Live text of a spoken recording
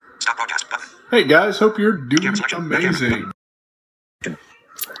Hey guys, hope you're doing amazing.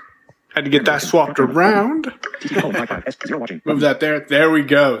 Had to get that swapped around. Move that there. There we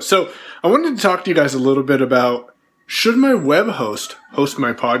go. So I wanted to talk to you guys a little bit about, should my web host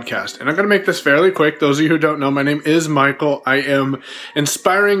my podcast? And I'm going to make this fairly quick. Those of you who don't know, my name is Michael. I am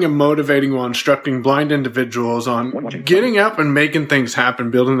inspiring and motivating while instructing blind individuals on getting up and making things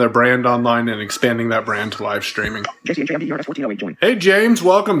happen, building their brand online and expanding that brand to live streaming. Hey James,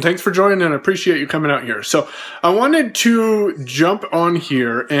 welcome. Thanks for joining. I appreciate you coming out here. So I wanted to jump on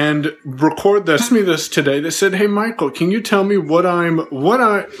here and record this today. They said, "Hey Michael, can you tell me what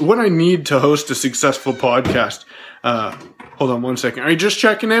I need to host a successful podcast?" Hold on one second. Are you just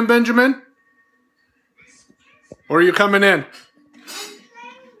checking in, Benjamin? Or are you coming in?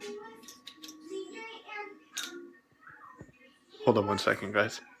 Hold on one second,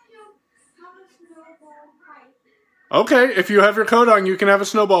 guys. Okay, if you have your coat on, you can have a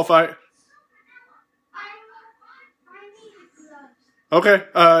snowball fight. Okay,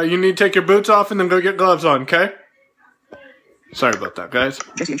 you need to take your boots off and then go get gloves on, okay? Sorry about that, guys.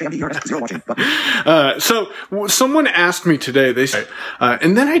 So someone asked me today, they said,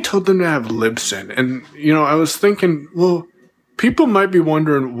 and then I told them to have Libsyn. And, I was thinking, well, people might be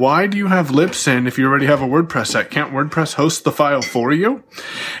wondering, why do you have Libsyn if you already have a WordPress site? Can't WordPress host the file for you?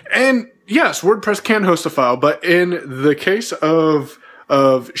 And yes, WordPress can host a file, but in the case of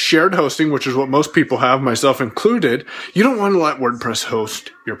shared hosting, which is what most people have, myself included, you don't want to let WordPress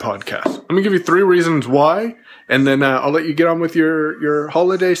host your podcast. Let me give you 3 reasons why, and then I'll let you get on with your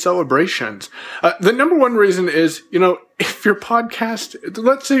holiday celebrations. The number one reason is, if your podcast,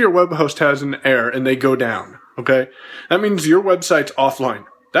 let's say your web host has an error and they go down, okay? That means your website's offline.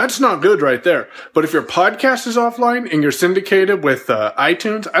 That's not good right there. But if your podcast is offline and you're syndicated with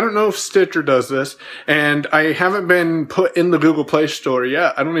iTunes, I don't know if Stitcher does this, and I haven't been put in the Google Play Store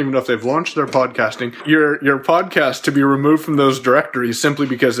yet. I don't even know if they've launched their podcasting. Your podcast to be removed from those directories simply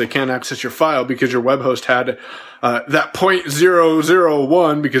because they can't access your file because your web host had that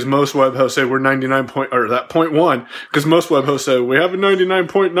 0.001, because most web hosts say we're 0.1, because most web hosts say we have a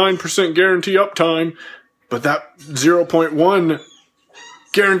 99.9% guarantee uptime, but that 0.1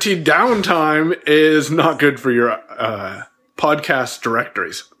 guaranteed downtime is not good for your podcast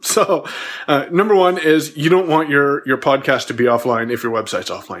directories. So number one is you don't want your podcast to be offline if your website's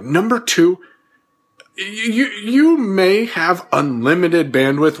offline. Number 2, you may have unlimited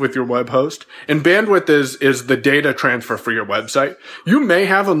bandwidth with your web host, and bandwidth is the data transfer for your website. You may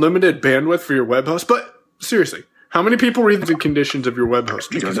have unlimited bandwidth for your web host, but seriously, how many people read the conditions of your web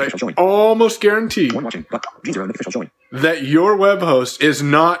host? Because I almost guarantee that your web host is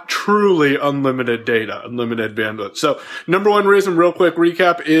not truly unlimited data, unlimited bandwidth. So number one reason, real quick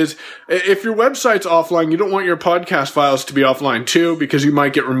recap, is if your website's offline, you don't want your podcast files to be offline too, because you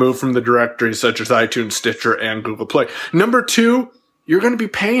might get removed from the directories such as iTunes, Stitcher, and Google Play. Number 2, you're going to be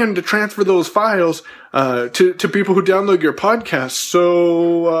paying to transfer those files to people who download your podcast.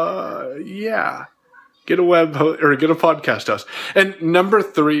 So yeah. Get a web host or get a podcast host. And number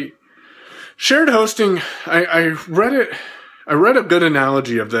 3, shared hosting. I read a good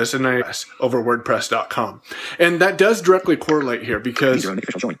analogy of this, and over WordPress.com, and that does directly correlate here because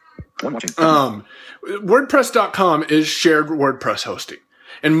WordPress.com is shared WordPress hosting.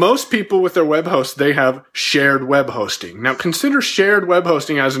 And most people with their web hosts, they have shared web hosting. Now consider shared web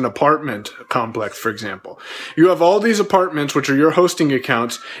hosting as an apartment complex, for example. You have all these apartments, which are your hosting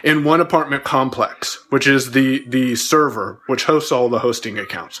accounts, in one apartment complex, which is the server, which hosts all the hosting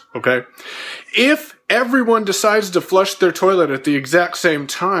accounts, okay? If everyone decides to flush their toilet at the exact same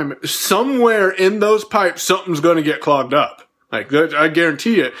time, somewhere in those pipes, something's going to get clogged up. Like, I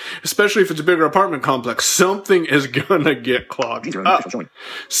guarantee it, especially if it's a bigger apartment complex, something is gonna get clogged up.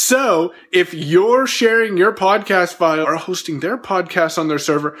 So, if you're sharing your podcast file or hosting their podcast on their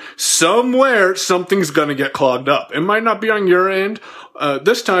server, somewhere something's gonna get clogged up. It might not be on your end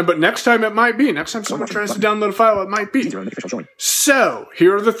this time, but next time it might be. Next time someone tries to download a file, it might be. So,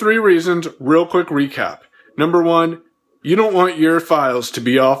 here are the 3 reasons, real quick recap. Number 1, you don't want your files to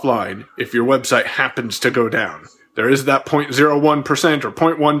be offline if your website happens to go down. There is that 0.01% or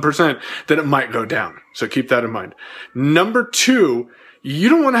 0.1% that it might go down. So keep that in mind. Number 2, you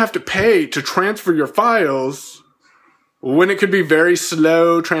don't want to have to pay to transfer your files when it could be very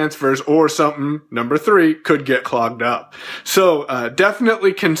slow transfers or something. Number 3, could get clogged up. So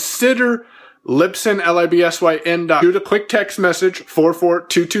definitely consider Libsyn, Libsyn. Shoot a quick text message,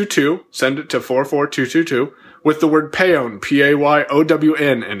 44222. Send it to 44222. With the word Payown,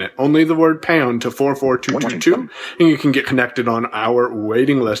 P-A-Y-O-W-N in it. Only the word Payown to 44222. And you can get connected on our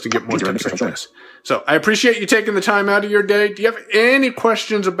waiting list and get more tips like this. So I appreciate you taking the time out of your day. Do you have any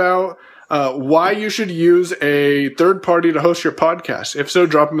questions about why you should use a third party to host your podcast. If so,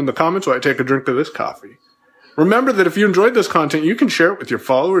 drop them in the comments while I take a drink of this coffee. Remember that if you enjoyed this content, you can share it with your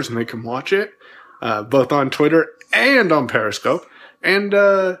followers and they can watch it, both on Twitter and on Periscope. And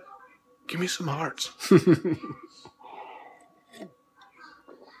give me some hearts.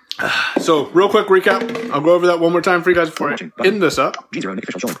 So, real quick recap. I'll go over that one more time for you guys before I end this up.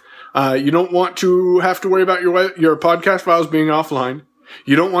 You don't want to have to worry about your podcast files being offline.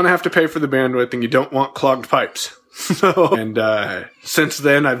 You don't want to have to pay for the bandwidth, and you don't want clogged pipes. Since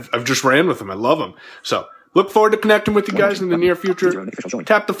then, I've just ran with them. I love them. So, look forward to connecting with you guys in the near future.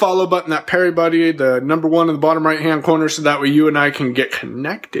 Tap the follow button, that Perry Buddy, the number 1 in the bottom right-hand corner, so that way you and I can get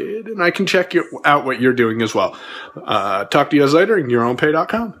connected, and I can check out what you're doing as well. Talk to you guys later, and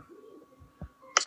yourownpay.com.